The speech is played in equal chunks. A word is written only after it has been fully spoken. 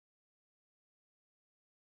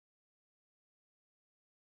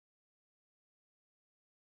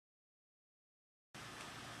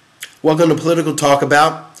Welcome to Political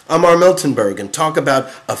Talkabout. I'm R. Miltonberg, and talk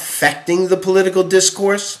about affecting the political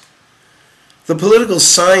discourse. The political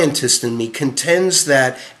scientist in me contends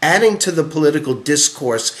that adding to the political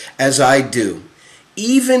discourse as I do,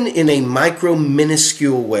 even in a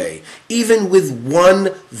micro-minuscule way, even with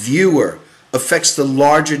one viewer, affects the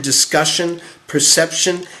larger discussion,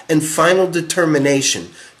 perception, and final determination,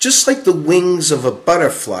 just like the wings of a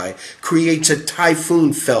butterfly creates a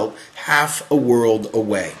typhoon felt half a world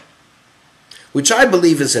away. Which I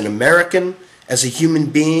believe as an American, as a human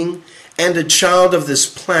being, and a child of this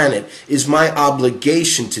planet is my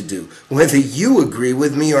obligation to do, whether you agree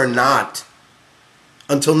with me or not.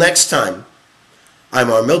 Until next time, I'm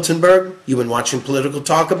R. Miltonberg. You've been watching Political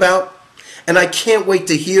Talkabout, and I can't wait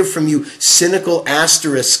to hear from you cynical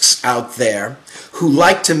asterisks out there who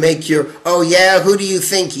like to make your, oh yeah, who do you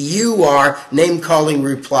think you are, name-calling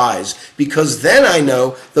replies, because then I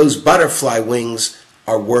know those butterfly wings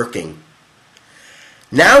are working.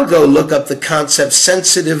 Now go look up the concept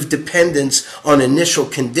sensitive dependence on initial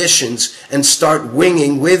conditions and start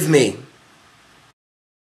winging with me.